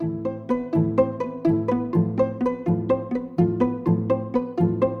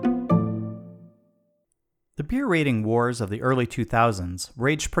beer rating wars of the early 2000s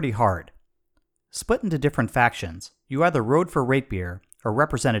raged pretty hard. Split into different factions, you either rode for Rate Beer or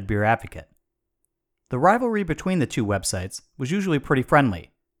represented Beer Advocate. The rivalry between the two websites was usually pretty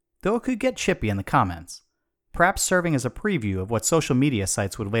friendly, though it could get chippy in the comments, perhaps serving as a preview of what social media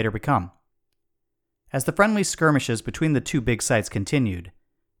sites would later become. As the friendly skirmishes between the two big sites continued,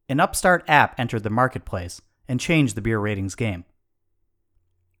 an upstart app entered the marketplace and changed the beer ratings game.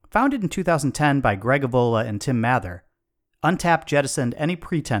 Founded in 2010 by Greg Avola and Tim Mather, Untappd jettisoned any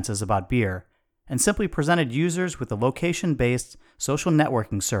pretenses about beer and simply presented users with a location-based social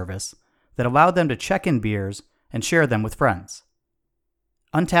networking service that allowed them to check in beers and share them with friends.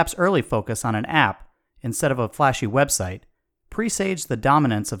 Untappd's early focus on an app instead of a flashy website presaged the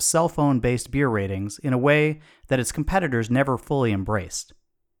dominance of cell phone-based beer ratings in a way that its competitors never fully embraced.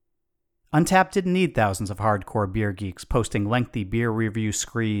 Untappd didn't need thousands of hardcore beer geeks posting lengthy beer review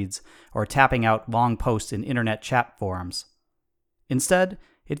screeds or tapping out long posts in internet chat forums. Instead,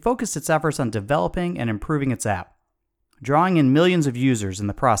 it focused its efforts on developing and improving its app, drawing in millions of users in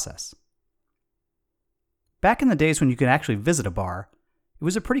the process. Back in the days when you could actually visit a bar, it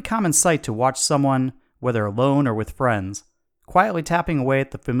was a pretty common sight to watch someone, whether alone or with friends, quietly tapping away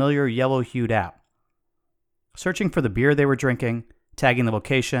at the familiar yellow-hued app, searching for the beer they were drinking, tagging the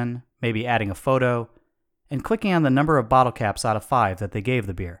location, maybe adding a photo, and clicking on the number of bottle caps out of 5 that they gave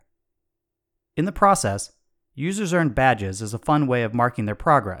the beer. In the process, users earned badges as a fun way of marking their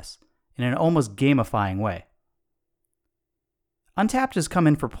progress, in an almost gamifying way. Untappd has come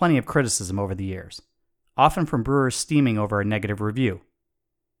in for plenty of criticism over the years, often from brewers steaming over a negative review.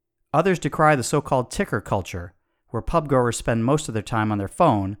 Others decry the so-called ticker culture, where pubgoers spend most of their time on their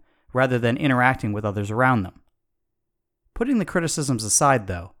phone rather than interacting with others around them. Putting the criticisms aside,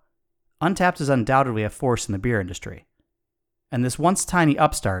 though, Untappd is undoubtedly a force in the beer industry, and this once tiny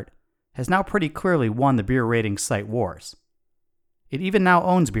upstart has now pretty clearly won the beer ratings site wars. It even now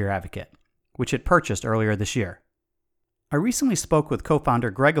owns Beer Advocate, which it purchased earlier this year. I recently spoke with co-founder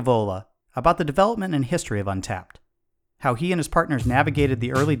Greg Avola about the development and history of Untappd, how he and his partners navigated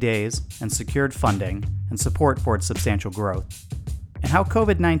the early days and secured funding and support for its substantial growth, and how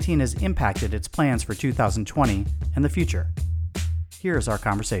COVID-19 has impacted its plans for 2020 and the future. Here's our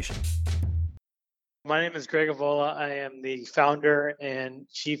conversation. My name is Greg Avola. I am the founder and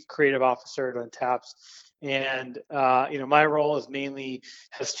chief creative officer at Untappd. And, my role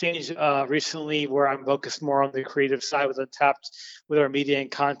has changed recently, where I'm focused more on the creative side with Untappd with our media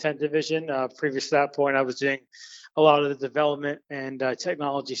and content division. Previous to that point, I was doing a lot of the development and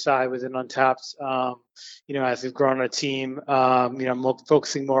technology side within Untappd. As we've grown a team, I'm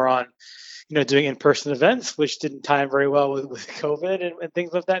focusing more on doing in-person events, which didn't time very well with COVID and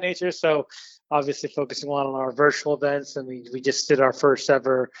things of that nature. So obviously focusing a lot on our virtual events, and we just did our first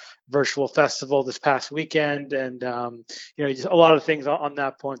ever virtual festival this past weekend, and just a lot of things on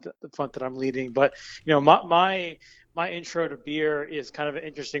that point, the front that I'm leading. But my intro to beer is kind of an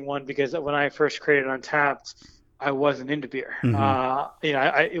interesting one, because when I first created Untappd, I wasn't into beer. Mm-hmm.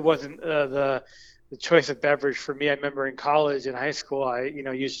 It wasn't the choice of beverage for me. I remember in college and high school, I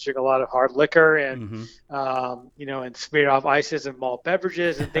used to drink a lot of hard liquor and and smeared off ices and malt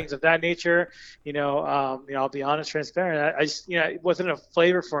beverages and things of that nature. I'll be honest, transparent. I just it wasn't a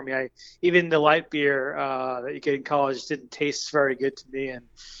flavor for me. Even the light beer that you get in college didn't taste very good to me, and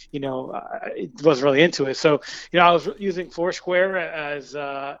I wasn't really into it. So I was using Foursquare as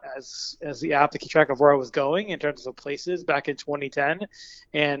the app to keep track of where I was going in terms of places back in 2010,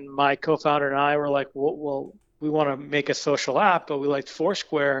 and my co-founder and I were like, well, we want to make a social app, but we liked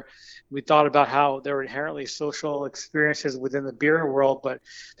Foursquare. We thought about how there were inherently social experiences within the beer world, but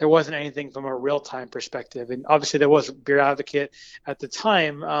there wasn't anything from a real-time perspective. And obviously there was Beer Advocate at the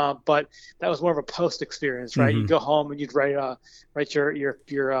time, but that was more of a post experience, right? Mm-hmm. You go home and you'd write your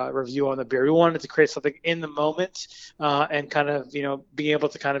review on the beer. We wanted to create something in the moment and kind of, being able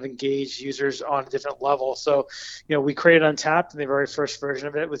to kind of engage users on a different level. So, we created Untappd, and the very first version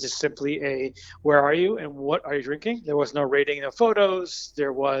of it was just simply a, where are you and what are you drinking? There was no rating, no photos.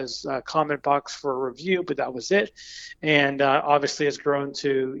 There was comment box for a review, but that was it. And obviously has grown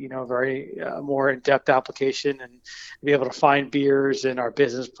to very more in-depth application, and be able to find beers and our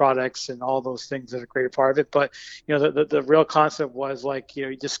business products and all those things that are a great part of it. But the real concept was like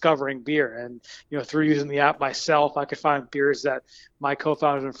discovering beer, and through using the app myself, I could find beers that my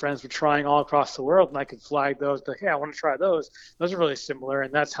co-founders and friends were trying all across the world, and I could flag those, like, hey, I want to try those. Those are really similar,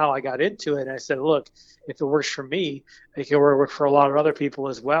 and that's how I got into it. And I said, look, if it works for me, it can work for a lot of other people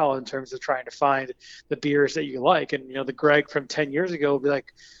as well in terms of trying to find the beers that you like. And the Greg from 10 years ago would be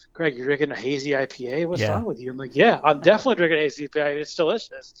like, Greg, you're drinking a hazy IPA? What's wrong with you? I'm like, yeah, I'm definitely drinking a hazy IPA. It's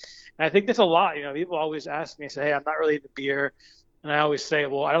delicious. And I think that's a lot. People always ask me, say, hey, I'm not really into beer. And I always say,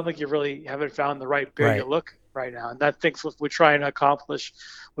 well, I don't think you really haven't found the right beer you look right now. And that thing's what we're trying to accomplish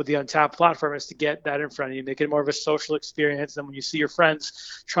with the Untappd platform, is to get that in front of you, make it more of a social experience. And when you see your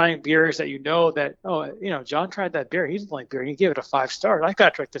friends trying beers that that, John tried that beer, he didn't like beer, he gave it a 5-star. I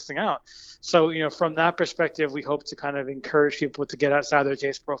got to check this thing out. So, from that perspective, we hope to kind of encourage people to get outside their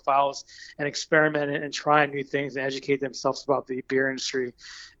taste profiles and experiment and try new things and educate themselves about the beer industry.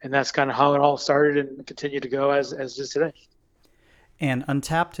 And that's kind of how it all started and continue to go as is today. And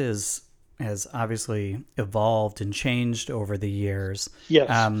Untappd has obviously evolved and changed over the years. Yes.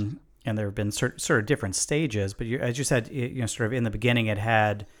 And there have been sort of different stages, but as you said, sort of in the beginning, it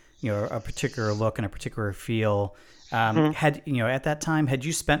had, a particular look and a particular feel. Had, at that time, had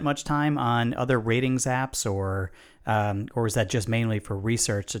you spent much time on other ratings apps, or was that just mainly for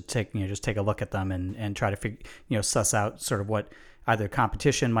research to take, just take a look at them and try to suss out sort of what either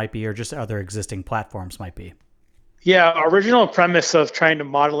competition might be or just other existing platforms might be? Yeah, our original premise of trying to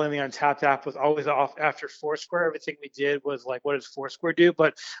model in the Untappd app was always off after Foursquare. Everything we did was like, what does Foursquare do?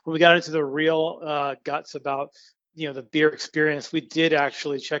 But when we got into the real guts about the beer experience, we did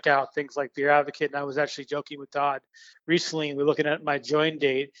actually check out things like Beer Advocate. And I was actually joking with Todd recently. We're looking at my join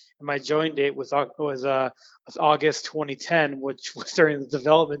date, and my join date was August 2010, which was during the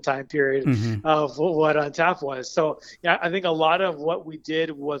development time period of what Untappd was. So yeah, I think a lot of what we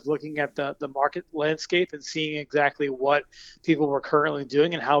did was looking at the market landscape and seeing exactly what people were currently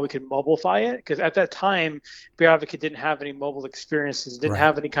doing and how we could mobilify it. Because at that time, Beer Advocate didn't have any mobile experiences, didn't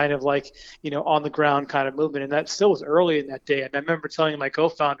have any kind of on the ground kind of movement. And that still was early in that day. And I remember telling my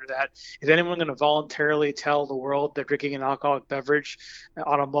co-founder that, is anyone going to voluntarily tell the world they're drinking an alcoholic beverage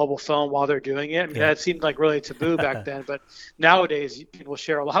on a mobile phone while they're doing it? I mean, that seemed like really taboo back then, but nowadays people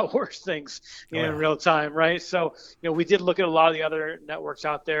share a lot worse things in real time, right? So we did look at a lot of the other networks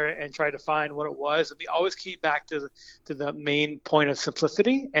out there and try to find what it was, and we always came back to the main point of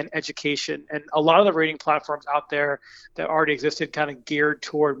simplicity and education. And a lot of the rating platforms out there that already existed kind of geared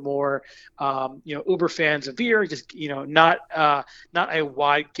toward more uber fans of beer, just not a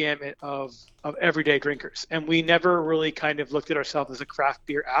wide gamut of everyday drinkers. And we never really kind of looked at ourselves as a craft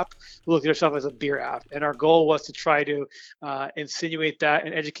beer app. We looked at ourselves as a beer app. And our goal was to try to insinuate that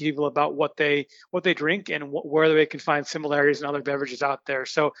and educate people about what they drink and where they can find similarities in other beverages out there.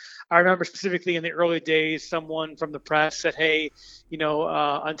 So I remember specifically in the early days, someone from the press said, hey,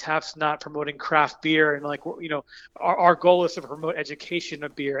 Untappd's not promoting craft beer. And our goal is to promote education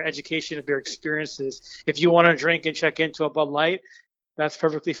of beer experiences. If you want to drink and check into a Bud Light, that's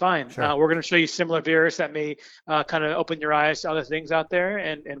perfectly fine. Sure. We're going to show you similar beers that may kind of open your eyes to other things out there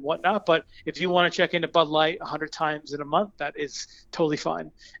and whatnot. But if you want to check into Bud Light 100 times in a month, that is totally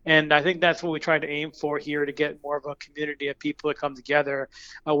fine. And I think that's what we try to aim for here, to get more of a community of people to come together,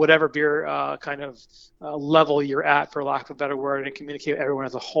 whatever beer kind of level you're at, for lack of a better word, and communicate with everyone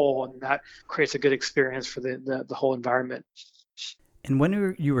as a whole. And that creates a good experience for the whole environment. And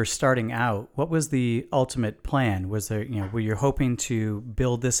when you were starting out, what was the ultimate plan? Was there, were you hoping to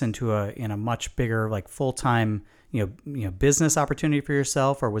build this into a much bigger, like full-time, business opportunity for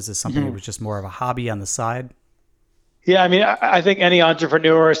yourself, or was this something that was just more of a hobby on the side? Yeah, I mean, I think any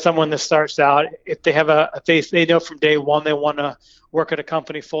entrepreneur or someone that starts out, if they have they know from day one they want to work at a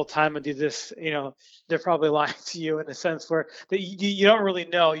company full time and do this, they're probably lying to you in a sense where that you don't really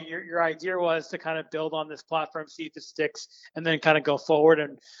know. Your idea was to kind of build on this platform, see if it sticks, and then kind of go forward.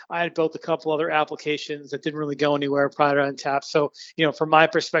 And I had built a couple other applications that didn't really go anywhere prior to Untappd. So, from my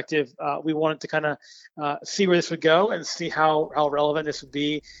perspective, we wanted to kind of see where this would go and see how relevant this would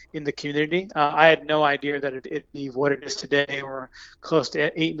be in the community. I had no idea that it'd be what it is today. We're close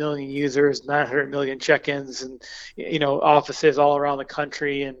to 8 million users, 900 million check-ins, and offices all around the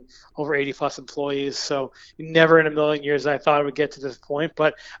country, and over 80 plus employees. So never in a million years I thought it would get to this point.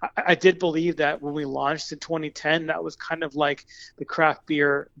 But I did believe that when we launched in 2010, that was kind of like the craft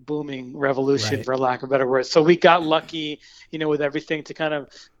beer booming revolution, for lack of a better word. So we got lucky, with everything to kind of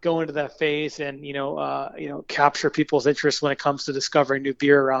go into that phase and, capture people's interest when it comes to discovering new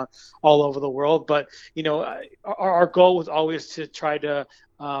beer around all over the world. But, our goal was always to try to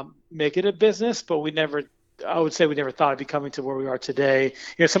make it a business, but I would say we never thought it'd be coming to where we are today.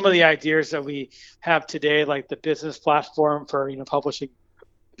 Some of the ideas that we have today, like the business platform for, publishing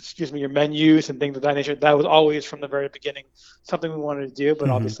your menus and things of that nature. That was always from the very beginning something we wanted to do, but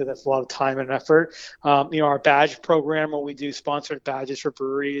Hmm. obviously that's a lot of time and effort. Our badge program, where we do sponsored badges for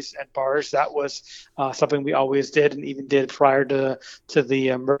breweries and bars, that was something we always did, and even did prior to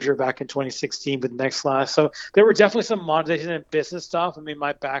the merger back in 2016 with NextGlass. So there were definitely some monetization and business stuff. I mean,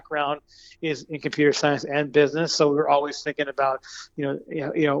 my background is in computer science and business, so we were always thinking about,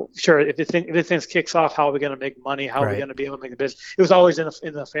 sure, if this thing kicks off, how are we going to make money? How are we Right. going to be able to make the business? It was always in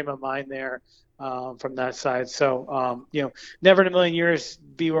the frame of mind there, from that side. So, never in a million years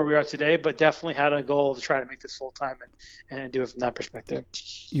be where we are today, but definitely had a goal to try to make this full time and do it from that perspective.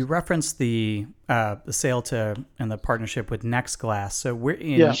 You referenced the sale to and the partnership with NextGlass. So we're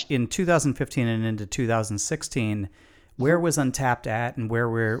Yeah. in 2015 and into 2016. Where Mhm. was Untapped at, and where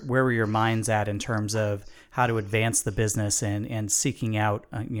were your minds at in terms of how to advance the business and seeking out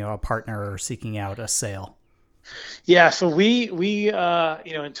a partner or seeking out a sale? Yeah, so we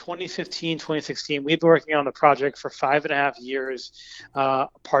in 2015, 2016, we've been working on the project for 5.5 years,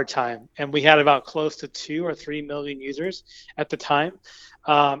 part time, and we had about close to 2 or 3 million users at the time.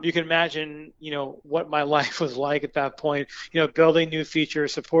 You can imagine, what my life was like at that point. Building new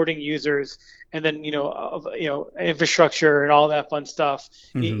features, supporting users, and then infrastructure and all that fun stuff.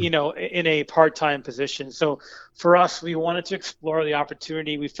 Hmm. In a part-time position. So for us, we wanted to explore the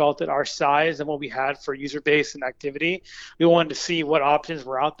opportunity. We felt that our size and what we had for user base and activity, we wanted to see what options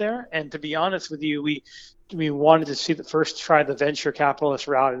were out there. And to be honest with you, we wanted to see the first try the venture capitalist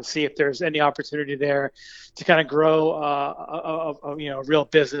route and see if there's any opportunity there to kind of grow a real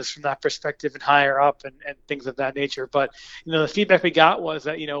business from that perspective and higher up and things of that nature. But the feedback we got was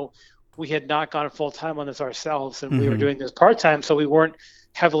that we had not gone full time on this ourselves, and we were Hmm. doing this part time, so we weren't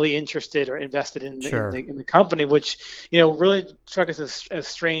heavily interested or invested in Sure. the company, which really struck us as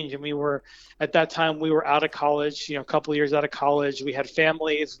strange. And we were at that time we were out of college, a couple of years out of college. We had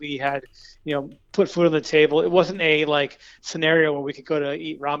families, we had put food on the table. It wasn't a like scenario where we could go to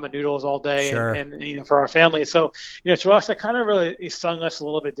eat ramen noodles all day Sure. and for our family. So to us that kind of really stung us a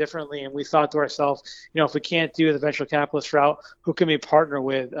little bit differently, and we thought to ourselves, if we can't do the venture capitalist route, who can we partner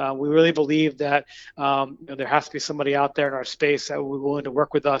with? We really believe that there has to be somebody out there in our space that will be willing to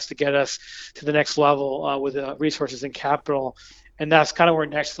work with us to get us to the next level, with resources and capital. And that's kind of where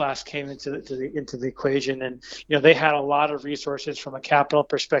NextGlass came into the equation. And they had a lot of resources from a capital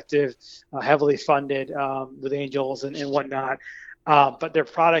perspective, heavily funded, with angels and whatnot. But their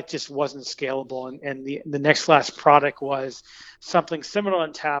product just wasn't scalable, and the NextGlass product was something similar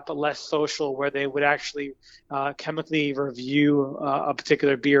on tap but less social, where they would actually chemically review a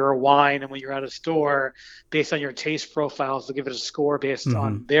particular beer or wine, and when you're at a store, based on your taste profiles, they'll give it a score based Hmm.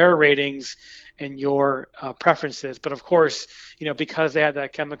 on their ratings and your preferences. But of course, because they had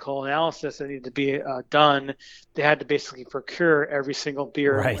that chemical analysis that needed to be done, they had to basically procure every single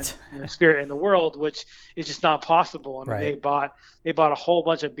beer Right. and spirit in the world, which is just not possible. I mean, Right. they bought a whole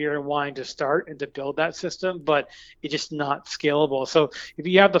bunch of beer and wine to start and to build that system, but it's just not scalable. So if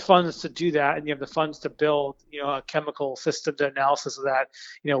you have the funds to do that and you have the funds to build, a chemical system to analysis of that,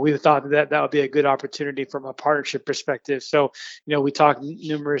 we thought that would be a good opportunity from a partnership perspective. So, we talked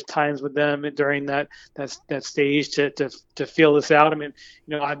numerous times with them during that stage to feel this out. I mean,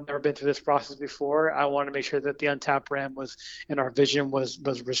 I've never been through this process before. I want to make sure that the Untapped brand was and our vision was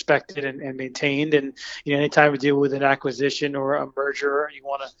respected and maintained. And anytime we deal with an acquisition or a merger,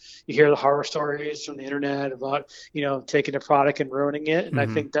 you hear the horror stories from the internet about taking a product and ruining it. And I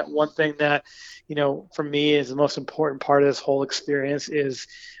Hmm. think that one thing that for me is the most important part of this whole experience is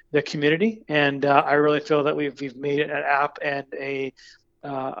the community. And I really feel that we've made it an app and a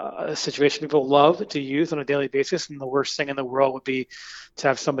situation people love to use on a daily basis. And the worst thing in the world would be to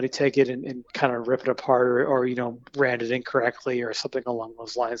have somebody take it and kind of rip it apart or brand it incorrectly or something along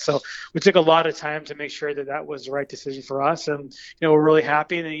those lines. So we took a lot of time to make sure that was the right decision for us. And, we're really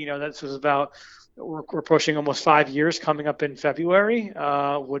happy that, this was about, we're pushing almost 5 years. Coming up in February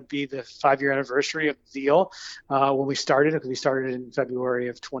would be the 5 year anniversary of the deal when we started, because we started in February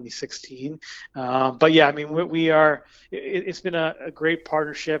of 2016. But yeah, I mean, we are, it's been a great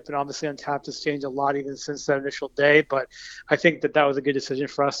partnership, and obviously Untapped has changed a lot even since that initial day. But I think that was a good decision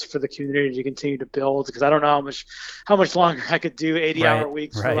for us, for the community, to continue to build, because I don't know how much longer I could do 80-hour Right.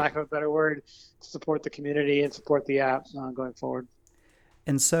 weeks, for Right. lack of a better word, to support the community and support the app going forward.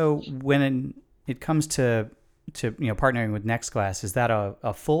 And so when it comes to partnering with NextGlass, is that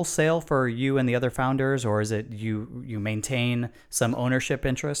a full sale for you and the other founders, or is it you maintain some ownership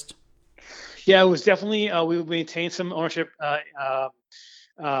interest? Yeah, it was definitely, we maintained some ownership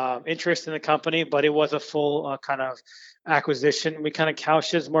interest in the company, but it was a full kind of acquisition. We kind of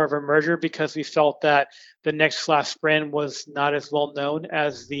couched it as more of a merger, because we felt that the Next Class brand was not as well known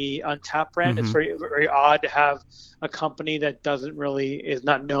as the Untapped brand. It's Mm-hmm. very very odd to have a company that doesn't really is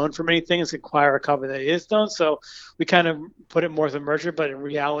not known for many things acquire a company that is known. So we kind of put it more as a merger, but in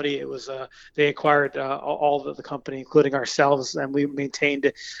reality, it was they acquired all of the company, including ourselves, and we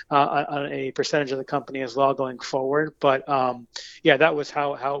maintained a percentage of the company as well going forward. But yeah, that was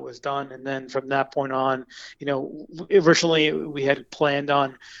how it was done. And then from that point on, originally we had planned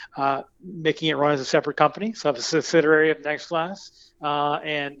on making it run as a separate company, so a subsidiary of Next Class.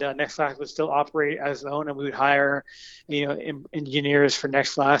 And Next Class would still operate as its own, and we would hire, engineers for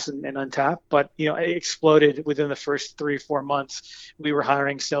Next Class and Untapped. But it exploded within the first 3-4 months. We were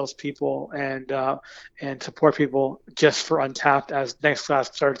hiring salespeople and support people just for Untapped as Next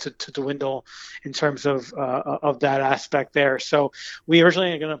Class started to dwindle in terms of that aspect there. So we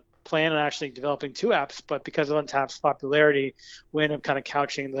originally are going to plan on actually developing 2 apps, but because of Untapped's popularity, we ended up kind of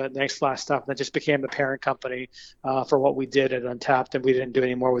couching the Next Class stuff, and that just became the parent company for what we did at Untapped, and we didn't do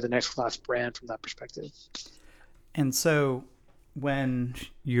any more with the Next Class brand from that perspective. And so when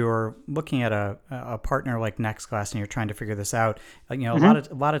you're looking at a partner like Next Class and you're trying to figure this out,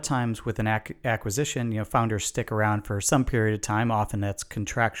 Mm-hmm. a lot of times with an acquisition, founders stick around for some period of time. Often that's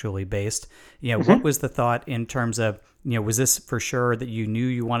contractually based. Mm-hmm. What was the thought in terms of, was this for sure that you knew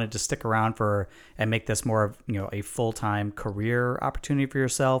you wanted to stick around for and make this more of, a full-time career opportunity for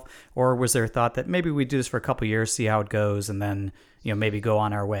yourself? Or was there a thought that maybe we do this for a couple of years, see how it goes, and then, maybe go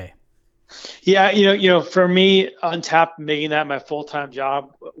on our way? Yeah, for me, Untapped, making that my full-time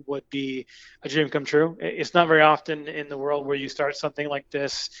job would be a dream come true. It's not very often in the world where you start something like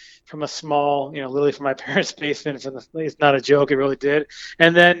this from a small, literally from my parents' basement. It's not a joke; it really did.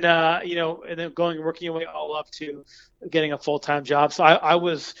 And then, and then working your way all up to getting a full-time job. So I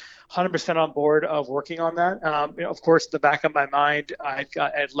was 100% on board of working on that. Of course, in the back of my mind, I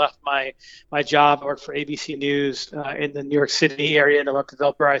had left my job. I worked for ABC News in the New York City area and a web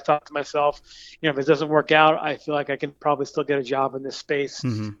developer. I thought to myself, if it doesn't work out, I feel like I can probably still get a job in this space.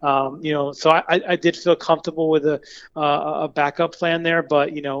 Mm-hmm. So I did feel comfortable with a backup plan there,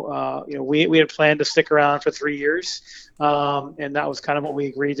 but we had planned to stick around for 3 years, and that was kind of what we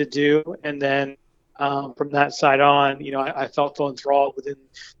agreed to do. And then from that side on, I felt so enthralled within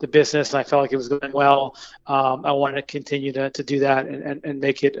the business, and I felt like it was going well. I wanted to continue to do that and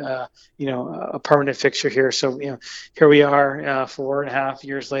make it, a permanent fixture here. So, here we are, 4.5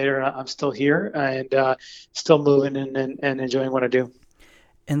 years later, and I'm still here and still moving and enjoying what I do.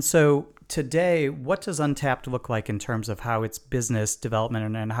 And so today, what does Untapped look like in terms of how its business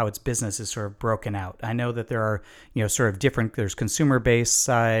development and how its business is sort of broken out? I know that there are, sort of different, there's consumer-based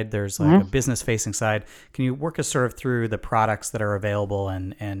side, there's like a business-facing side. Can you work us sort of through the products that are available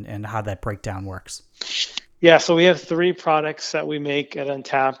and how that breakdown works? Yeah, so we have 3 products that we make at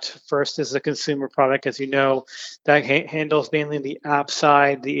Untapped. First is the consumer product, as you know, that handles mainly the app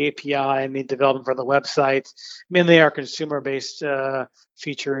side, the API, and the development for the websites, mainly our consumer-based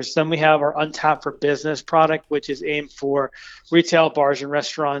features. Then we have our Untapped for Business product, which is aimed for retail, bars, and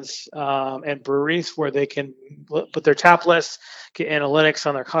restaurants and breweries, where they can put their tap lists, get analytics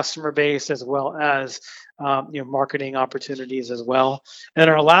on their customer base, as well as marketing opportunities as well. And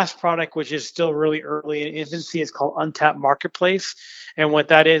our last product, which is still really early in infancy, is called Untapped Marketplace. And what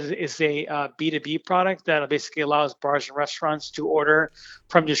that is a B2B product that basically allows bars and restaurants to order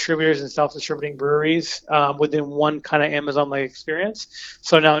from distributors and self-distributing breweries within one kind of Amazon-like experience.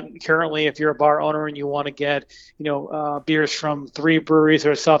 So now, currently, if you're a bar owner and you want to get, beers from 3 breweries that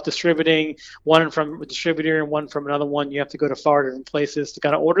are self-distributing, one from a distributor and one from another one, you have to go to 4 different places to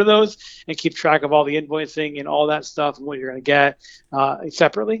kind of order those and keep track of all the invoicing and all that stuff and what you're going to get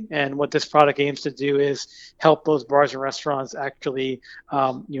separately. And what this product aims to do is help those bars and restaurants actually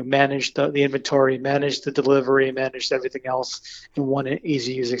manage the inventory, manage the delivery, manage everything else in one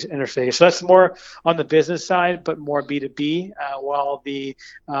easy user interface. So that's more on the business side, but more B2B, while the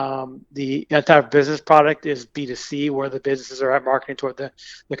entire business product is B2C, where the businesses are marketing toward the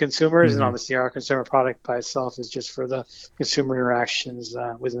consumers. And obviously our consumer product by itself is just for the consumer interactions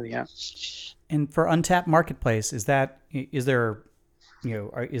within the app. And for Untapped Marketplace, is that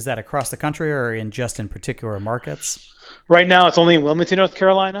across the country or just in particular markets? Right now, it's only in Wilmington, North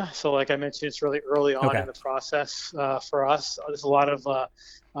Carolina. So, like I mentioned, it's really early on Okay. in the process for us. There's a lot of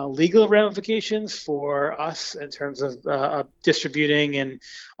legal ramifications for us in terms of distributing and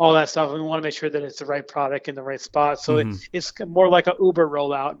all that stuff. And we want to make sure that it's the right product in the right spot. So it's more like a Uber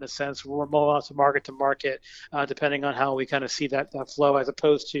rollout in a sense. We're more out to market, depending on how we kind of see that flow, as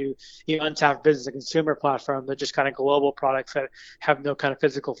opposed to Untapped business and consumer platform. They're just kind of global products that have no kind of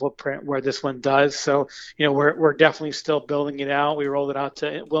physical footprint, where this one does. So we're definitely still building it out. We rolled it out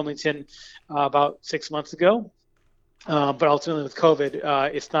to Wilmington about 6 months ago. But ultimately, with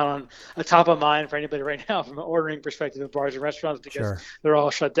COVID, it's not on a top of mind for anybody right now from an ordering perspective of bars and restaurants, because they're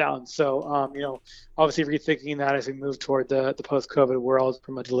all shut down. So, obviously rethinking that as we move toward the post-COVID world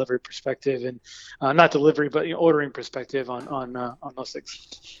from a delivery perspective, and not delivery, but ordering perspective on those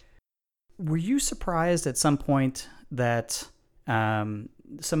things. Were you surprised at some point that some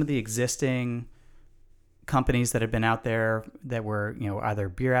of the existing companies that have been out there that were either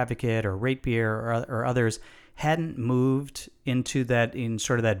Beer Advocate or Rate Beer or others hadn't moved into that, in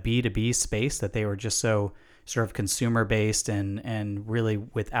sort of that B2B space, that they were just so sort of consumer based and really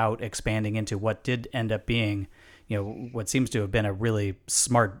without expanding into what did end up being what seems to have been a really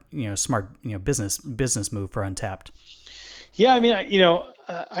smart business move for Untapped? Yeah, I mean,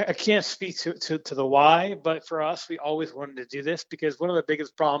 I can't speak to the why, but for us, we always wanted to do this, because one of the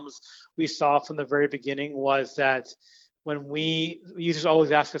biggest problems we saw from the very beginning was that when users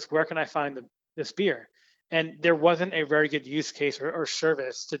always ask us, where can I find this beer? And there wasn't a very good use case or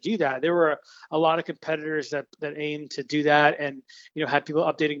service to do that. There were a lot of competitors that aimed to do that, and had people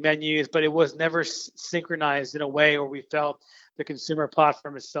updating menus, but it was never synchronized in a way where we felt the consumer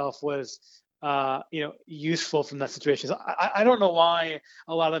platform itself was useful from that situation. So I don't know why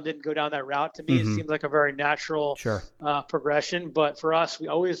a lot of them didn't go down that route. To me, it seems like a very natural progression. But for us, we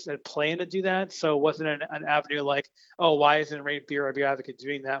always had planned to do that. So it wasn't an avenue like, oh, why isn't Rate Beer or Beer Advocate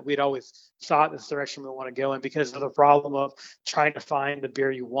doing that? We'd always thought this direction we want to go in, because of the problem of trying to find the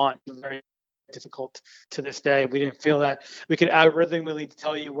beer you want. Very difficult to this day. We didn't feel that we could algorithmically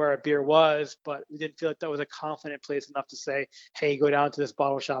tell you where a beer was, but we didn't feel like that was a confident place enough to say, hey, go down to this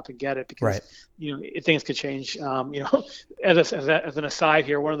bottle shop and get it, because things could change. As an aside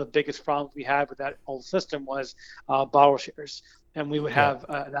here, one of the biggest problems we had with that old system was bottle shares. And we would have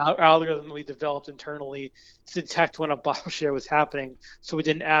an algorithm we developed internally to detect when a bottle share was happening, so we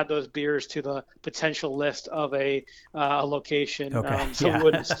didn't add those beers to the potential list of a location. We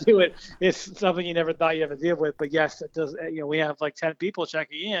wouldn't do it. It's something you never thought you had to deal with, but yes, it does. We have like 10 people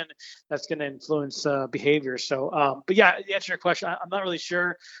checking in. That's going to influence behavior. So, but yeah, to answer your question, I'm not really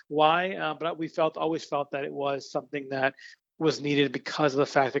sure why, but we always felt that it was something that was needed because of the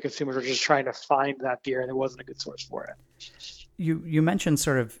fact that consumers were just trying to find that beer and there wasn't a good source for it. You mentioned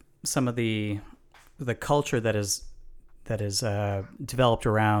sort of some of the culture that is developed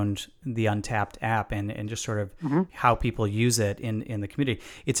around the Untapped app and just sort of how people use it in the community.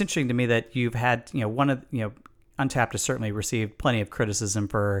 It's interesting to me that you've had Untapped has certainly received plenty of criticism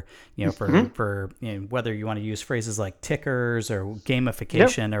for whether you want to use phrases like tickers or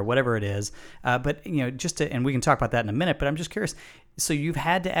gamification or whatever it is. But and we can talk about that in a minute. But I'm just curious. So you've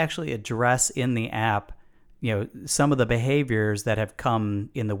had to actually address in the app some of the behaviors that have come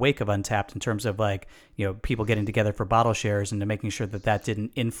in the wake of Untapped, in terms of people getting together for bottle shares, and to making sure that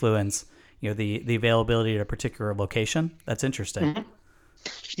didn't influence the availability at a particular location. That's interesting.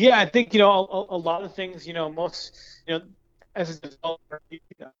 Yeah, I think a lot of things. Most as a developer,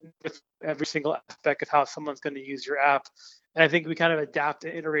 with every single aspect of how someone's going to use your app. And I think we kind of adapt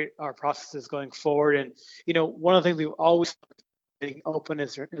and iterate our processes going forward. And one of the things we've always being open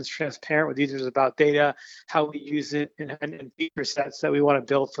and transparent with users about data, how we use it, and feature sets that we want to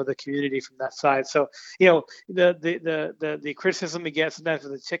build for the community from that side. So, the criticism we get sometimes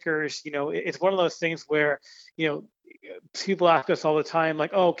with the tickers, it's one of those things where, people ask us all the time,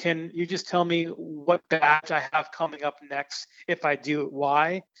 like, oh, can you just tell me what badge I have coming up next if I do it?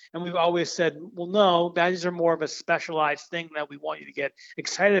 Why? And we've always said, well, no, badges are more of a specialized thing that we want you to get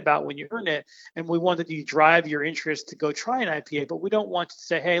excited about when you earn it. And we want that you drive your interest to go try an IPA, but we don't want to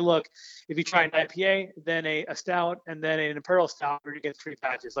say, hey, look, if you try an IPA, then a stout, and then an imperial stout, you're going to get 3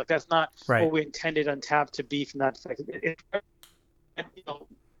 badges. Like, that's not what we intended Untapped to be from that perspective.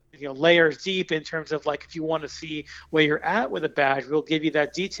 Layers deep in terms of, like, if you want to see where you're at with a badge, we'll give you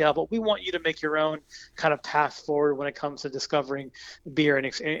that detail, but we want you to make your own kind of path forward when it comes to discovering beer and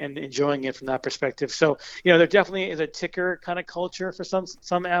enjoying it from that perspective. So, there definitely is a ticker kind of culture for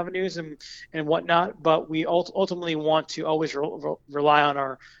some avenues and whatnot, but we ultimately want to always rely on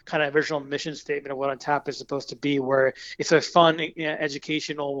our kind of original mission statement of what Untapped is supposed to be, where it's a fun,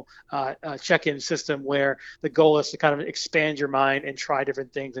 educational check-in system where the goal is to kind of expand your mind and try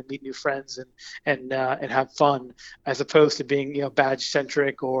different things and meet new friends and have fun, as opposed to being badge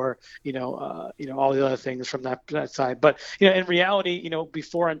centric or all the other things from that side. But in reality,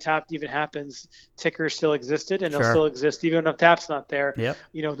 before Untapped even happens, tickers still existed, and they'll Sure. still exist even if Tapp's not there. Yep.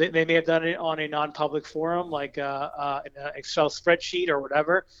 They may have done it on a non-public forum like in an Excel spreadsheet or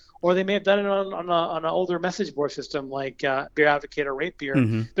whatever, or they may have done it on an older message board system like Beer Advocate or Rate Beer.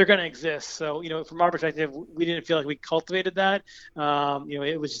 Mm-hmm. They're going to exist. So from our perspective, we didn't feel like we cultivated that.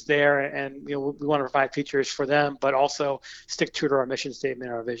 It was just there, and we want to provide features for them, but also stick true to our mission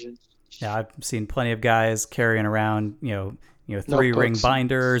statement, our vision. Yeah, I've seen plenty of guys carrying around, 3-ring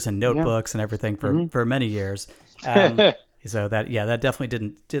binders and notebooks and everything for many years. So that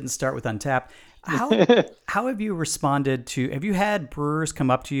definitely didn't start with Untapped. How have you responded to? Have you had brewers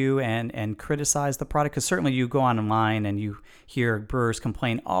come up to you and criticize the product? Because certainly you go online and you hear brewers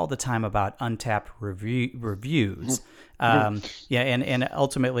complain all the time about Untapped reviews. And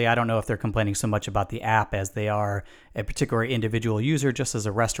ultimately, I don't know if they're complaining so much about the app as they are a particular individual user, just as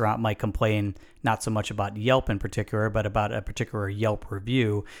a restaurant might complain not so much about Yelp in particular, but about a particular Yelp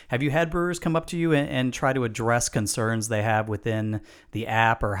review. Have you had brewers come up to you and try to address concerns they have within the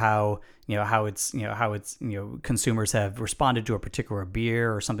app, or how consumers have responded to a particular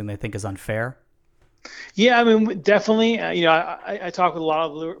beer or something they think is unfair? Yeah, I mean, definitely. I talk with a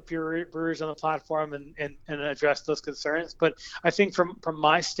lot of brewers on the platform and address those concerns. But I think from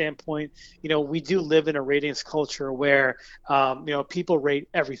my standpoint, we do live in a ratings culture where, people rate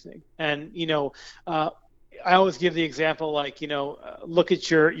everything. And, I always give the example, like, look at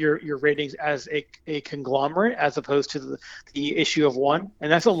your ratings as a conglomerate as opposed to the issue of one.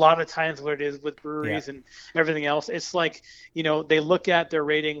 And that's a lot of times what it is with breweries and everything else. It's like, they look at their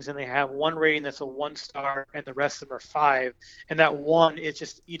ratings and they have one rating that's a 1-star and the rest of them are 5. And that one is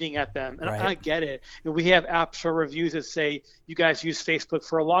just eating at them. And I get it. We have apps for reviews that say, you guys use Facebook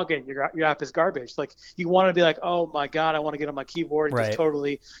for a login. Your app is garbage. Like, you want to be like, oh my God, I want to get on my keyboard and just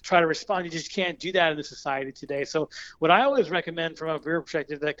totally try to respond. You just can't do that in this society today. So what I always recommend from a brewer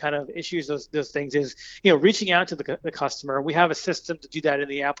perspective that kind of issues those things is, reaching out to the customer. We have a system to do that in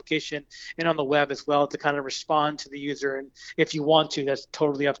the application and on the web as well, to kind of respond to the user. And if you want to, that's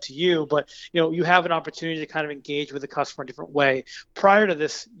totally up to you. But, you have an opportunity to kind of engage with the customer in a different way. Prior to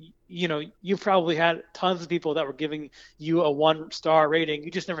this, you probably had tons of people that were giving you a 1-star rating.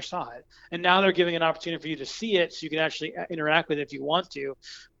 You just never saw it. And now they're giving an opportunity for you to see it so you can actually interact with it if you want to.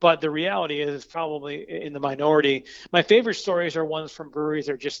 But the reality is it's probably in the minority. My favorite stories are ones from breweries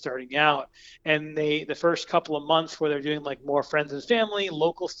that are just starting out. And the first couple of months where they're doing like more friends and family,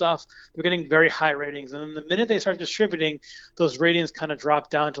 local stuff, they're getting very high ratings. And then the minute they start distributing, those ratings kind of drop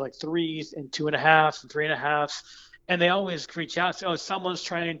down to like 3s and 2.5s and 3.5s. And they always reach out and say, oh, someone's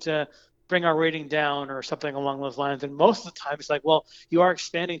trying to bring our rating down or something along those lines. And most of the time it's like, well, you are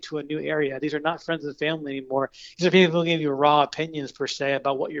expanding to a new area. These are not friends and family anymore. These are people who give you raw opinions per se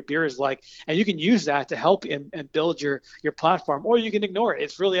about what your beer is like. And you can use that to help and build your platform, or you can ignore it.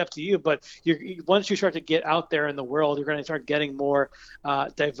 It's really up to you. But once you start to get out there in the world, you're going to start getting more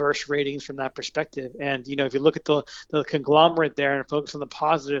diverse ratings from that perspective. And, if you look at the conglomerate there and focus on the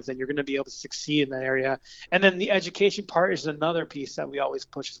positives, then you're going to be able to succeed in that area. And then the education part is another piece that we always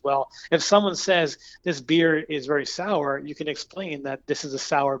push as well. If someone says this beer is very sour, you can explain that this is a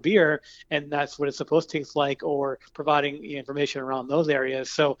sour beer and that's what it's supposed to taste like, or providing information around those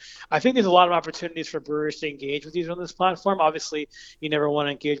areas. So I think there's a lot of opportunities for brewers to engage with you on this platform. Obviously, you never want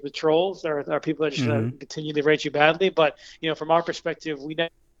to engage with trolls or people that just continue to rate you badly. But, from our perspective, we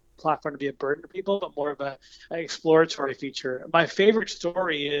platform to be a burden to people, but more of an exploratory feature. My favorite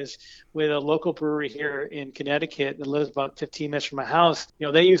story is with a local brewery here in Connecticut that lives about 15 minutes from my house.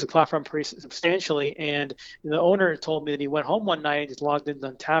 They use the platform pretty substantially, and the owner told me that he went home one night and just logged into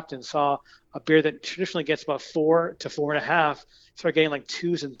Untapped and saw a beer that traditionally gets about 4 to 4.5 started getting like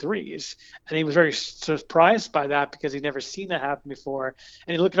 2s and 3s. And he was very surprised by that because he'd never seen that happen before.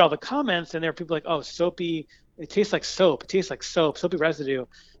 And he looked at all the comments, and there were people like, oh, soapy. It tastes like soap. It tastes like soap, soapy residue.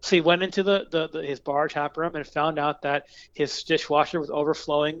 So he went into his bar tap room and found out that his dishwasher was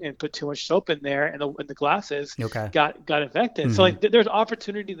overflowing and put too much soap in there, and the glasses got infected. Mm-hmm. So there's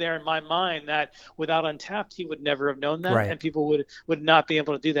opportunity there in my mind that without Untapped, he would never have known that, and people would not be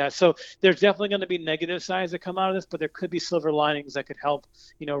able to do that. So there's definitely going to be negative sides that come out of this, but there could be silver linings that could help,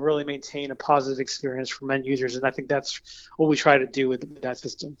 really maintain a positive experience for end users. And I think that's what we try to do with that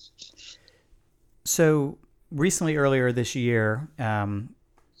system. So recently, earlier this year,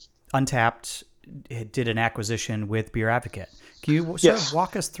 Untapped did an acquisition with Beer Advocate. Can you sort of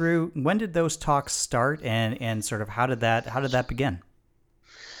walk us through, when did those talks start, and sort of how did that begin?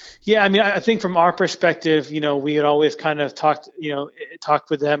 Yeah, I mean, I think from our perspective, we had always kind of talked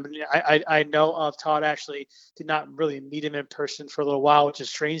with them. And I know of Todd actually did not really meet him in person for a little while, which is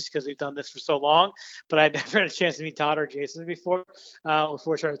strange because we've done this for so long. But I never had a chance to meet Todd or Jason before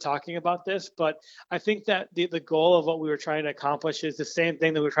we started talking about this. But I think that the goal of what we were trying to accomplish is the same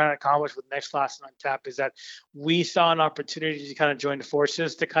thing that we are trying to accomplish with Next Class and Untap, is that we saw an opportunity to kind of join the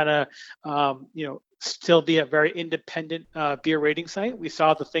forces to kind of, still be a very independent beer rating site. We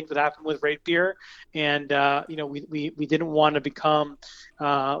saw the things that happened with Rate Beer, and we didn't want to become,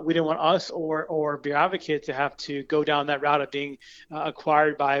 we didn't want us or Beer Advocate to have to go down that route of being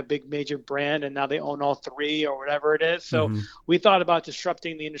acquired by a big major brand, and now they own all three or whatever it is. So Mm-hmm. we thought about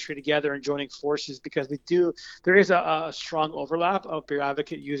disrupting the industry together and joining forces, because there is a strong overlap of Beer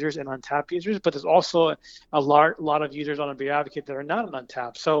Advocate users and Untappd users, but there's also a lot of users on a Beer Advocate that are not on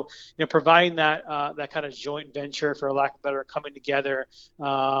Untappd. So providing that kind of joint venture, for lack of better, coming together,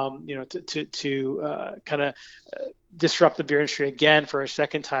 to kind of disrupt the beer industry again for a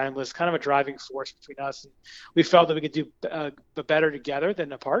second time, was kind of a driving force between us. And we felt that we could do better together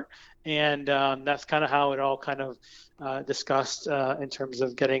than apart. And that's kind of how it all kind of discussed in terms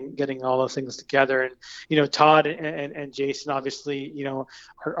of getting all those things together. And Todd and Jason obviously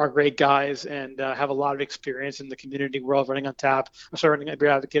are great guys, and have a lot of experience in the community world, running Untappd, running a Beer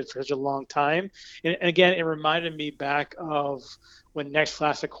Advocate for such a long time. And again, it reminded me back of when Next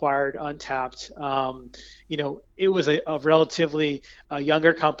Class acquired Untappd. It was a relatively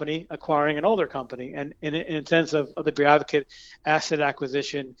younger company acquiring an older company. And in a sense of the Beer Advocate asset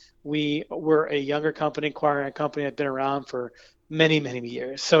acquisition, we were a younger company acquiring a company that had been around for many, many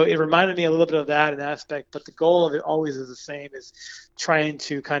years. So it reminded me a little bit of that in aspect, but the goal of it always is the same, is trying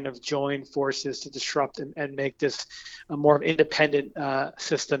to kind of join forces to disrupt and make this a more of independent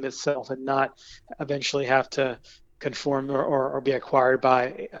system itself, and not eventually have to conform or be acquired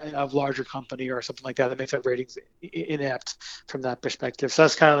by a larger company or something like that makes our ratings inept from that perspective. So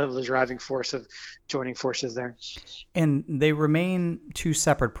that's kind of the driving force of joining forces there. And they remain two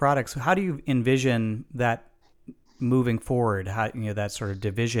separate products. How do you envision that moving forward? How that sort of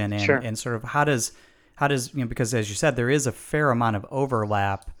division, Sure. and sort of how does because as you said, there is a fair amount of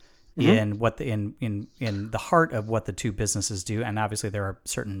overlap Mm-hmm. in what in the heart of what the two businesses do, and obviously there are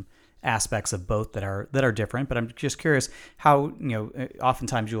certain aspects of both that are different. But I'm just curious how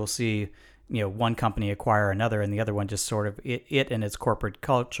oftentimes you will see one company acquire another, and the other one just sort of it and its corporate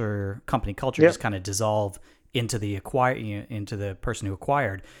culture, company culture, just Yep. kind of dissolve into the into the person who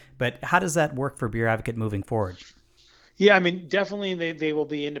acquired. But how does that work for Beer Advocate moving forward? Yeah, I mean, definitely they will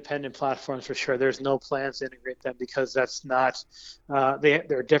be independent platforms for sure. There's no plans to integrate them, because that's not,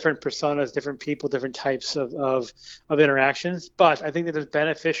 they're different personas, different people, different types of interactions. But I think that there's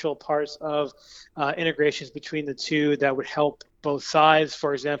beneficial parts of integrations between the two that would help both sides.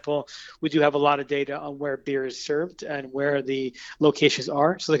 For example, we do have a lot of data on where beer is served and where the locations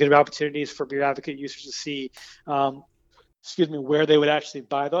are. So there could be opportunities for Beer Advocate users to see, where they would actually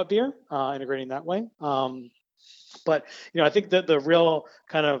buy that beer, integrating that way. But I think that the real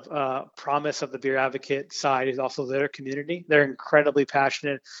kind of promise of the Beer Advocate side is also their community. They're incredibly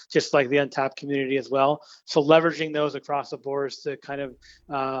passionate, just like the Untappd community as well. So leveraging those across the boards to kind of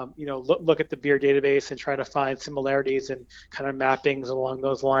look at the beer database and try to find similarities and kind of mappings along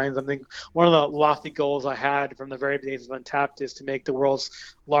those lines. I think one of the lofty goals I had from the very beginning of Untappd is to make the world's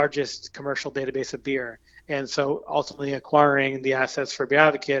largest commercial database of beer. And so ultimately acquiring the assets for Beer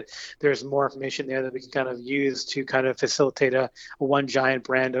Advocate, there's more information there that we can kind of use to kind of facilitate a one giant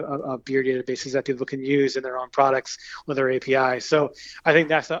brand of beer databases that people can use in their own products with their API. So I think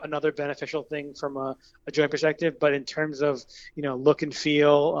that's another beneficial thing from a joint perspective. But in terms of, look and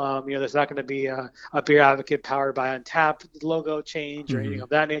feel, there's not going to be a Beer Advocate powered by Untappd logo change or anything Mm-hmm. of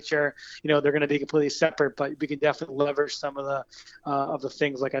that nature. They're going to be completely separate, but we can definitely leverage some of the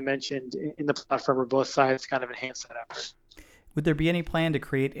things, like I mentioned, in the platform for both sides to kind of enhance that effort. Would there be any plan to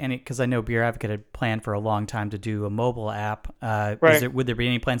create any? Because I know Beer Advocate had planned for a long time to do a mobile app. Right. Would there be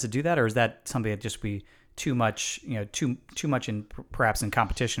any plans to do that, or is that something that just be too much? Too much in perhaps in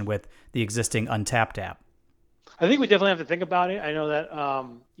competition with the existing Untapped app. I think we definitely have to think about it. I know that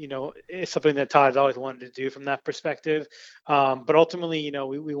it's something that Todd's always wanted to do from that perspective. But ultimately,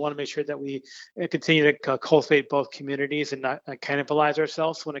 we want to make sure that we continue to cultivate both communities and not cannibalize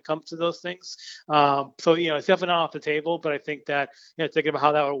ourselves when it comes to those things. So it's definitely not off the table. But I think that thinking about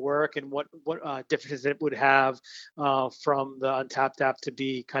how that would work and what differences it would have from the Untapped app to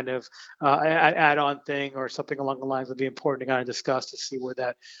be kind of an add-on thing or something along the lines would be important to kind of discuss to see where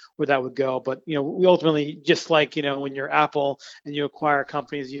that would go. But we ultimately, just like when you're Apple and you acquire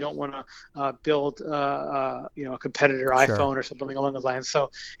companies, because you don't want to build a competitor Sure. iPhone or something along those lines.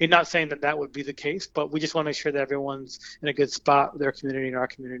 So you're not saying that would be the case, but we just want to make sure that everyone's in a good spot with their community and our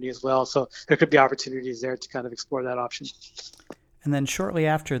community as well. So there could be opportunities there to kind of explore that option. And then shortly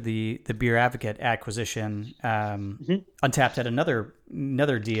after the Beer Advocate acquisition, Untappd had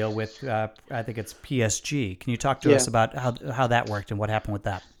another deal with I think it's PSG. Can you talk to us about how that worked and what happened with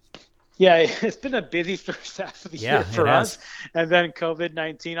that? Yeah, it's been a busy first half of the year for us, has. and then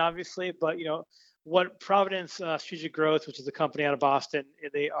COVID-19, obviously. But what Providence Strategic Growth, which is a company out of Boston,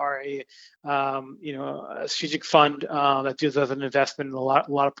 they are a strategic fund that deals with an investment in a lot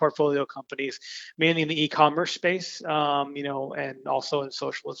of portfolio companies, mainly in the e-commerce space, and also in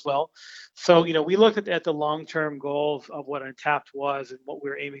social as well. So we looked at the long-term goals of what Untappd was and what we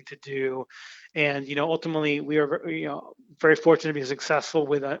were aiming to do, and ultimately we are very fortunate to be successful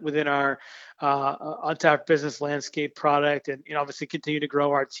within our Untappd business landscape product, and obviously continue to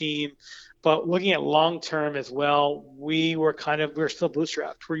grow our team. But looking at long term as well, we were still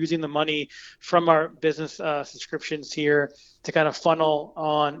bootstrapped. We're using the money from our business subscriptions here to kind of funnel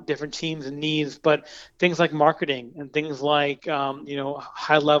on different teams and needs, but things like marketing and things like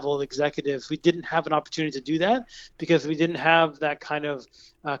high level executives, we didn't have an opportunity to do that because we didn't have that kind of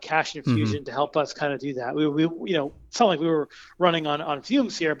cash infusion to help us kind of do that. We it's not like we were running on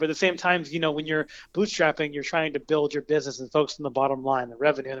fumes here, but at the same time, when you're bootstrapping, you're trying to build your business and focus on the bottom line, the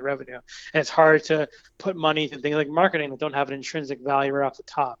revenue, and it's hard to put money into things like marketing that don't have an intrinsic value right off the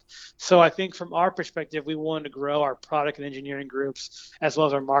top. So I think from our perspective, we wanted to grow our product and engineering groups as well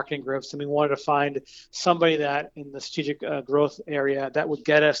as our marketing groups, and we wanted to find somebody that in the strategic growth area that would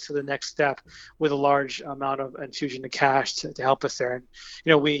get us to the next step with a large amount of infusion of cash to help us there. And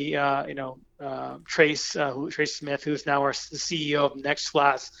Trace Smith, who's now the CEO of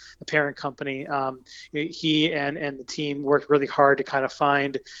NextClass, the parent company, he and the team worked really hard to kind of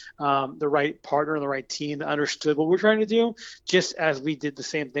find the right partner and the right team that understood what we're trying to do, just as we did the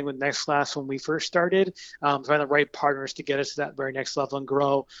same thing with NextClass when we first started, find the right partners to get us to that very next level and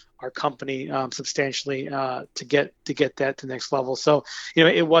grow our company substantially to get that to the next level. So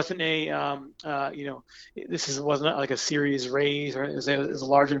it wasn't wasn't like a series raise, or it was a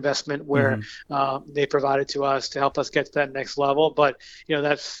large investment where they provided to us to help us get to that next level. But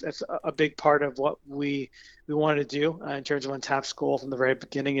that's a big part of what we wanted to do in terms of Untappd's goal from the very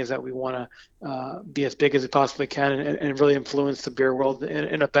beginning, is that we want to be as big as we possibly can and really influence the beer world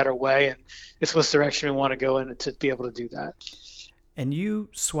in a better way. And this was the direction we want to go in to be able to do that. And you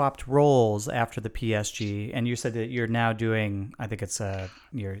swapped roles after the PSG, and you said that you're now doing, I think it's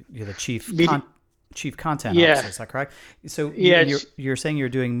you're the chief content officer. Is that correct? So you're saying you're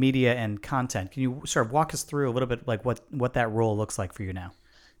doing media and content. Can you sort of walk us through a little bit like what that role looks like for you now?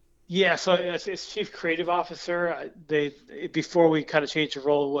 Yeah, so it's chief creative officer. Before we kind of changed the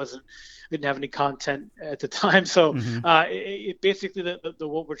role, we didn't have any content at the time. So basically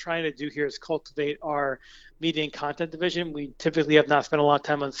what we're trying to do here is cultivate our media and content division. We typically have not spent a lot of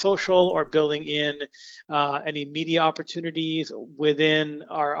time on social or building in any media opportunities within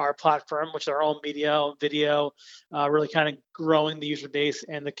our platform, which is our own media, video, really kind of growing the user base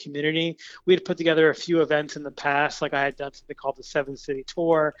and the community. We had put together a few events in the past, like I had done something called the 7-City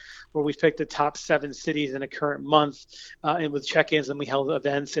Tour, where we picked the top 7 cities in a current month, and with check-ins, and we held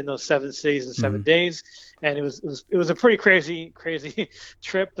events in those 7 cities in 7 days. And it was a pretty crazy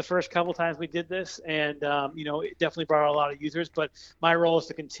trip the first couple times we did this, and it definitely brought out a lot of users. But my role is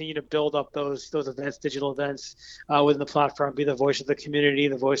to continue to build up those events, digital events within the platform, be the voice of the community,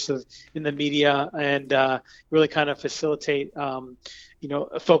 the voice in the media, and really kind of facilitate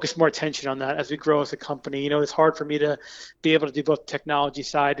focus more attention on that as we grow as a company. It's hard for me to be able to do both technology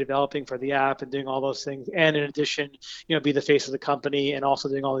side, developing for the app and doing all those things, and in addition, be the face of the company and also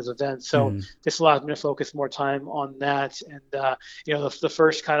doing all these events. So this allows me to focus more time on that. And the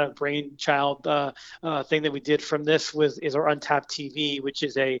first kind of brainchild thing that we did from this is our Untappd TV, which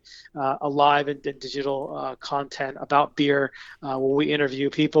is a live and digital content about beer, where we interview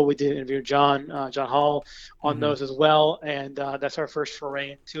people. We did interview John Hall on those as well, and that's our first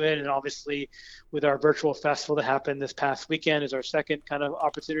foray into it. And obviously with our virtual festival that happened this past weekend is our second kind of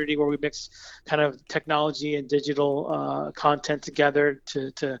opportunity where we mix kind of technology and digital content together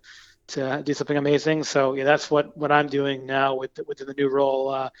to do something amazing. So that's what I'm doing now within the new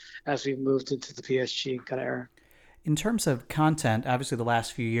role as we moved into the PSG kind of era. In terms of content, obviously the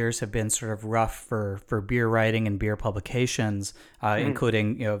last few years have been sort of rough for beer writing and beer publications,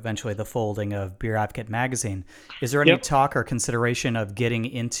 including eventually the folding of Beer Advocate magazine. Is there any talk or consideration of getting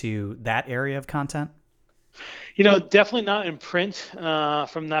into that area of content? Definitely not in print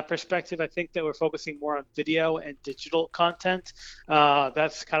from that perspective. I think that we're focusing more on video and digital content.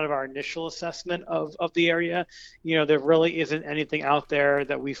 That's kind of our initial assessment of the area. There really isn't anything out there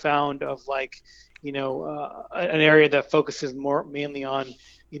that we found of like, an area that focuses more mainly on,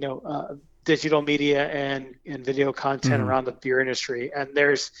 you know, uh, digital media and video content Hmm. around the beer industry. And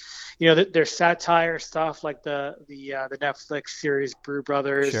there's satire stuff like the Netflix series Brew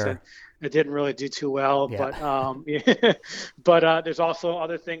Brothers, and Sure. it didn't really do too well. Yeah. But there's also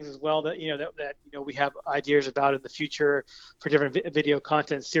other things as well that we have ideas about in the future for different video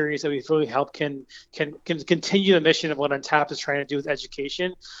content series that we really help can continue the mission of what Untapped is trying to do with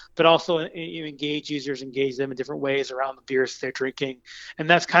education, but also engage users, engage them in different ways around the beers they're drinking. And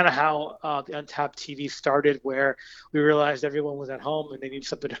that's kind of how the Untapped TV started, where we realized everyone was at home and they need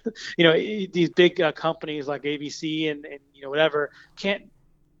something. These big companies like ABC and whatever can't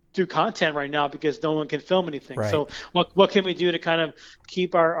do content right now because no one can film anything. Right. So what can we do to kind of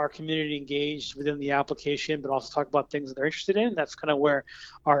keep our community engaged within the application, but also talk about things that they're interested in? That's kind of where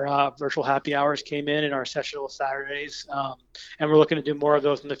our virtual happy hours came in and our sessional Saturdays. And we're looking to do more of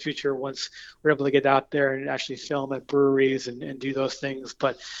those in the future once we're able to get out there and actually film at breweries and do those things.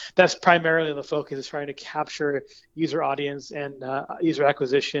 But that's primarily the focus, is trying to capture user audience and user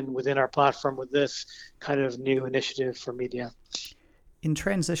acquisition within our platform with this kind of new initiative for media. In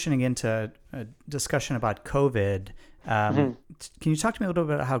transitioning into a discussion about COVID, Mhm. can you talk to me a little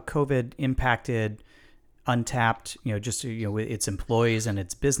bit about how COVID impacted Untapped, just with its employees and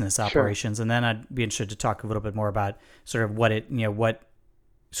its business Sure. operations, and then I'd be interested to talk a little bit more about sort of what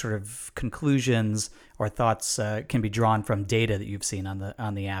sort of conclusions or thoughts can be drawn from data that you've seen on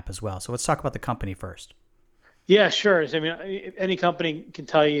the app as well. So let's talk about the company first. Yeah, sure. I mean, any company can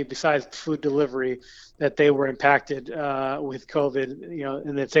tell you, besides food delivery, that they were impacted with COVID.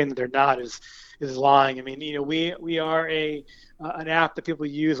 And then saying that they're not is lying. I mean, we are a an app that people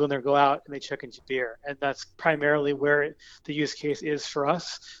use when they go out and they check into beer, and that's primarily where the use case is for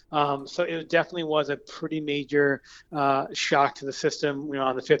us. So it definitely was a pretty major shock to the system.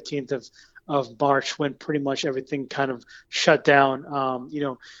 On the 15th of March, when pretty much everything kind of shut down.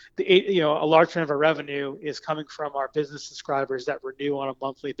 A large percent of our revenue is coming from our business subscribers that renew on a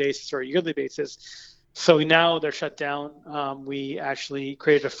monthly basis or a yearly basis. So now they're shut down. We actually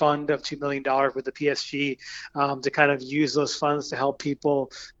created a fund of $2 million with the PSG to kind of use those funds to help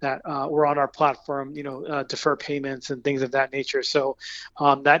people that were on our platform, defer payments and things of that nature. So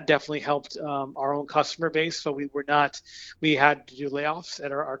that definitely helped our own customer base. So we had to do layoffs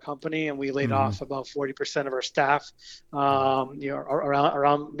at our company, and we laid Mm-hmm. off about 40% of our staff, Wow.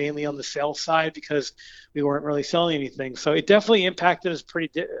 around mainly on the sales side because we weren't really selling anything. So it definitely impacted us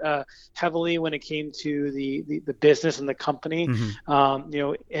pretty heavily when it came to the business and the company.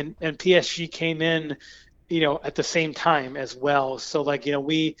 Mm-hmm. And PSG came in, at the same time as well. So like,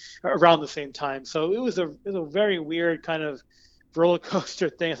 we around the same time. So it was a very weird kind of roller coaster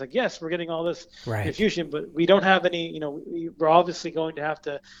thing. It's like, yes, we're getting all this Right. infusion, but we don't have any, we're obviously going to have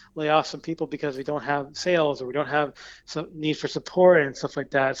to lay off some people because we don't have sales or we don't have some need for support and stuff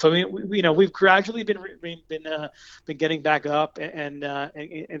like that. So we've gradually been getting back up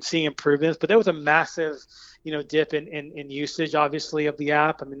and seeing improvements, but there was a massive, dip in usage, obviously, of the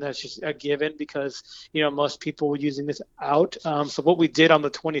app. I mean, that's just a given because, most people were using this out. So what we did on the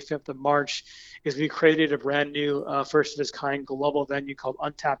 25th of March is we created a brand new, first of its kind global venue called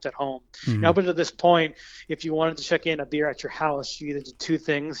Untapped at Home. Mm-hmm. Up until this point, if you wanted to check in a beer at your house, you either did two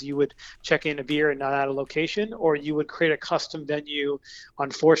things. You would check in a beer and not at a location, or you would create a custom venue on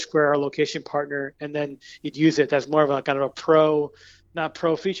Foursquare, our location partner, and then you'd use it. That's more of a kind of a not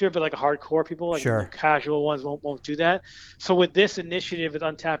pro feature, but like a hardcore people, like the Sure. casual ones won't do that. So with this initiative with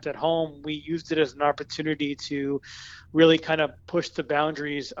Untapped at Home, we used it as an opportunity to really kind of push the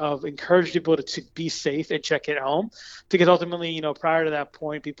boundaries of encourage people to be safe and check in at home. Because ultimately, prior to that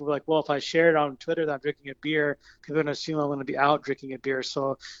point, people were like, well, if I share it on Twitter that I'm drinking a beer, people are going to assume I'm going to be out drinking a beer.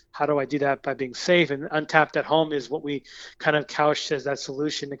 So how do I do that by being safe? And Untapped at Home is what we kind of couched as that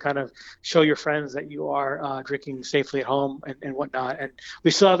solution to kind of show your friends that you are drinking safely at home and whatnot. And we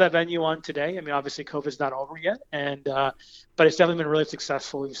still have that venue on today. I mean, obviously, COVID's not over yet, and but it's definitely been really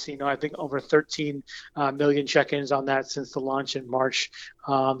successful. We've seen, I think, over 13 million check-ins on that since the launch in March.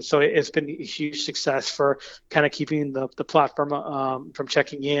 So it's been a huge success for kind of keeping the platform from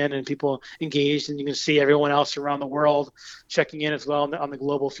checking in and people engaged. And you can see everyone else around the world checking in as well on the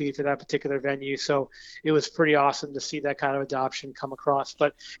global feed for that particular venue. So it was pretty awesome to see that kind of adoption come across.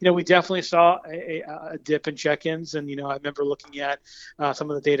 But we definitely saw a dip in check-ins, and I remember looking at some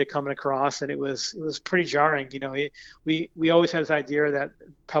of the data coming across, and it was pretty jarring. We always had this idea that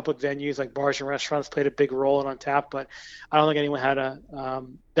public venues like bars and restaurants played a big role in Untapped, but I don't think anyone had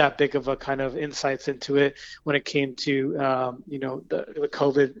that big of a kind of insights into it when it came to the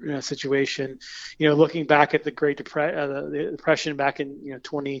COVID situation. Looking back at the the Depression back in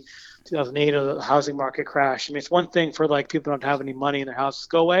 2008, the housing market crash. I mean, it's one thing for like people don't have any money in their houses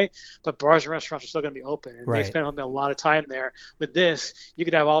go away, but bars and restaurants are still going to be open, and they spend a lot of time there. With this, you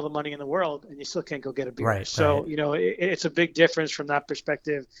could have all the money in the world, and you still can't go get a beer. Right. So it's a big difference from that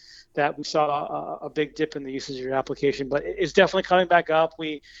perspective. That we saw a big dip in the usage of your application, but it's definitely coming back up.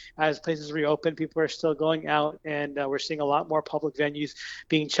 As places reopen, people are still going out, and we're seeing a lot more public venues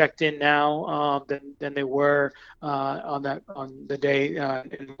being checked in now than they were on the day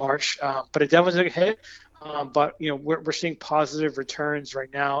in March. But it definitely took a hit. But we're seeing positive returns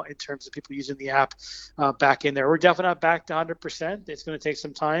right now in terms of people using the app back in there. We're definitely not back to 100%. It's going to take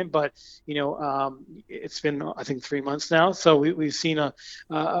some time, but it's been I think 3 months now, so we've seen a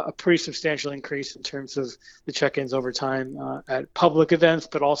pretty substantial increase in terms of the check-ins over time at public events,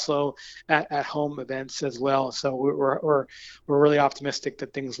 but also at home events as well. So we're really optimistic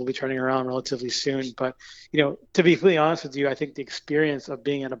that things will be turning around relatively soon. But to be completely honest with you, I think the experience of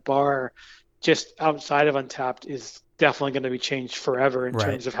being in a bar just outside of Untapped is definitely going to be changed forever in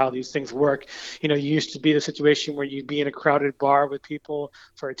terms of how these things work. You used to be the situation where you'd be in a crowded bar with people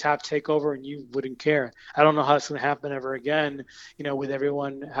for a tap takeover and you wouldn't care. I don't know how it's going to happen ever again, with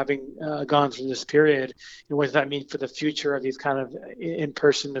everyone having gone through this period. What does that mean for the future of these kind of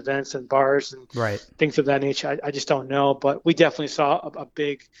in-person events and bars and things of that nature? I just don't know, but we definitely saw a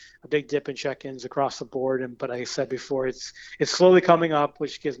big dip in check-ins across the board. But like I said before, it's slowly coming up,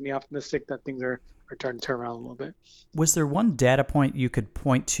 which gives me optimistic that things are starting to turn around a little bit. Was there one data point you could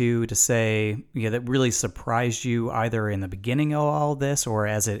point to say, that really surprised you either in the beginning of all this or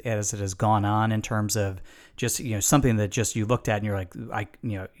as it has gone on in terms of just, something that just you looked at and you're like, I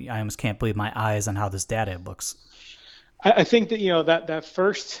almost can't believe my eyes on how this data looks? I think that that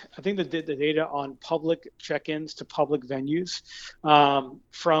first, I think that the data on public check-ins to public venues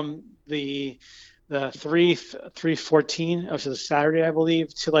from the 3/14, which is a Saturday, I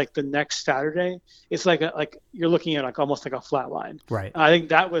believe, to like the next Saturday, it's like you're looking at like almost like a flat line. Right. I think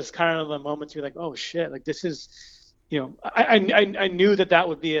that was kind of the moment you're like, oh shit, like this is, I knew that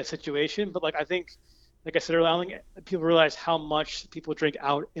would be a situation, but I think, like I said earlier, I don't think people realize how much people drink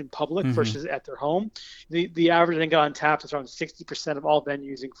out in public versus at their home. The average, I think, on Untapped is around 60% of all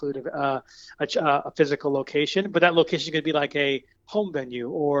venues include a physical location, but that location could be like a home venue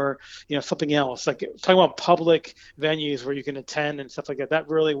or something else. Like talking about public venues where you can attend and stuff like that. That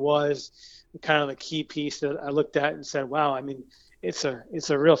really was kind of the key piece that I looked at and said, wow, I mean, it's a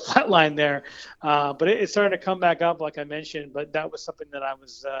real flat line there, but it's starting to come back up, like I mentioned. But that was something that I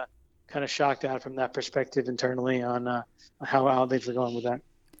was kind of shocked at from that perspective internally on how things are going with that.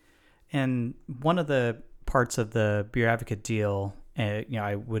 And one of the parts of the Beer Advocate deal,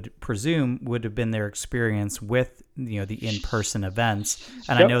 I would presume would have been their experience with the in-person events.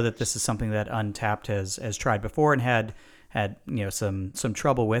 And I know that this is something that Untapped has tried before and had some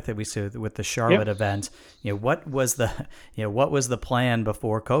trouble with it. We see with the Charlotte event. What was the plan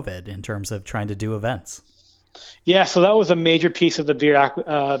before COVID in terms of trying to do events? Yeah, so that was a major piece of the Beer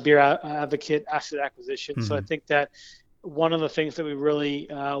Advocate asset acquisition. So I think that one of the things that we really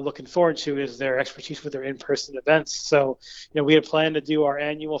looking forward to is their expertise with their in-person events. So, we had planned to do our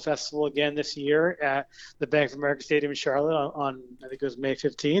annual festival again this year at the Bank of America Stadium in Charlotte on I think it was May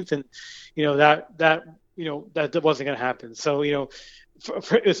 15th, and that wasn't going to happen. So,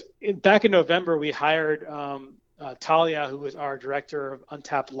 back in November, we hired Talia, who was our director of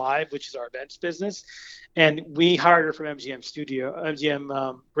Untapped Live, which is our events business. And we hired her from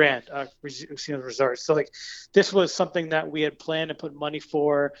MGM Grand, Casino Resorts. So this was something that we had planned to put money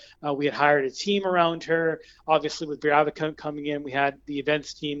for. We had hired a team around her. Obviously, with Beer Advocate coming in, we had the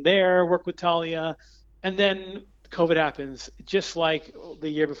events team there, work with Talia. And then COVID happens, just like the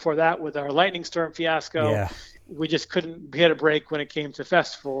year before that with our lightning storm fiasco. Yeah. We just couldn't get a break when it came to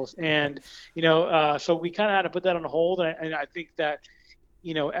festivals. And, so we kind of had to put that on hold. And I think that,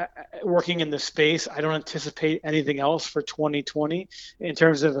 working in the space, I don't anticipate anything else for 2020 in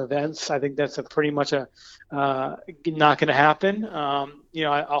terms of events. I think that's pretty much not going to happen.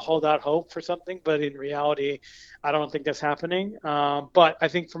 I'll hold out hope for something, but in reality, I don't think that's happening. But I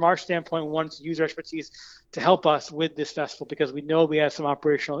think from our standpoint, we wanted to use our expertise to help us with this festival because we know we had some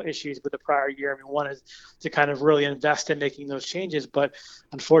operational issues with the prior year. And we wanted to kind of really invest in making those changes. But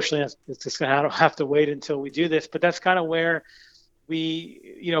unfortunately, it's just going to have to wait until we do this. But that's kind of where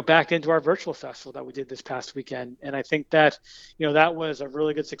we back into our virtual festival that we did this past weekend. And I think that, that was a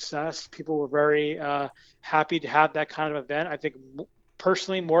really good success. People were very happy to have that kind of event. I think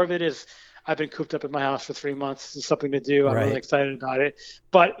personally, more of it is I've been cooped up in my house for 3 months. It's something to do. I'm really excited about it.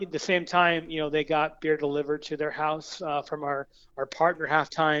 But at the same time, they got beer delivered to their house from our partner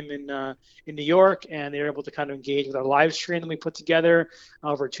Halftime in New York, and they were able to kind of engage with our live stream that we put together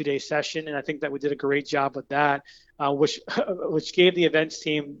over a 2-day session. And I think that we did a great job with that. Which gave the events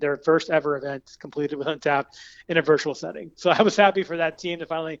team their first ever event completed with Untapped in a virtual setting. So I was happy for that team to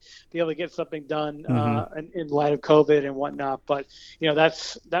finally be able to get something done in light of COVID and whatnot. But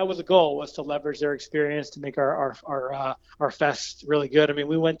that was the goal, was to leverage their experience to make our fest really good. I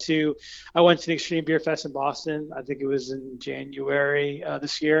mean, I went to the Extreme Beer Fest in Boston. I think it was in January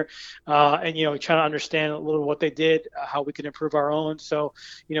this year, and trying to understand a little what they did, how we can improve our own. So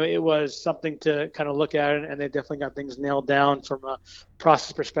it was something to kind of look at, and they definitely got things nailed down from a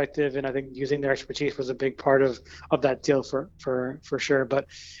process perspective, and I think using their expertise was a big part of that deal for sure. But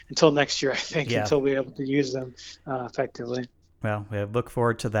until next year, I think, until we're able to use them effectively. Well, we look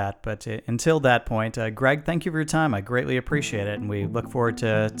forward to that. But until that point, Greg, thank you for your time. I greatly appreciate it, and we look forward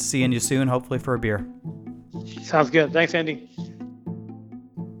to seeing you soon, hopefully for a beer. Sounds good. Thanks, Andy.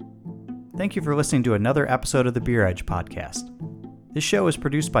 Thank you for listening to another episode of the Beer Edge podcast. This show is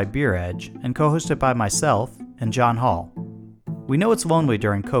produced by Beer Edge and co-hosted by myself and John Hall. We know it's lonely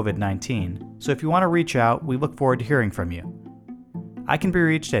during COVID-19, so if you want to reach out, we look forward to hearing from you. I can be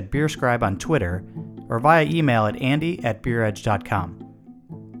reached at BeerScribe on Twitter or via email at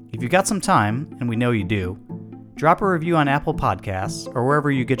andy@beeredge.com. If you've got some time, and we know you do, drop a review on Apple Podcasts or wherever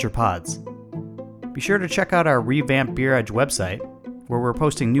you get your pods. Be sure to check out our revamped Beer Edge website, where we're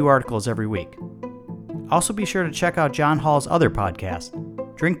posting new articles every week. Also be sure to check out John Hall's other podcast,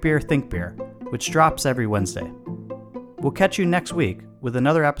 Drink Beer, Think Beer, which drops every Wednesday. We'll catch you next week with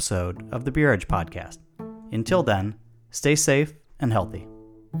another episode of the Beer Edge podcast. Until then, stay safe and healthy.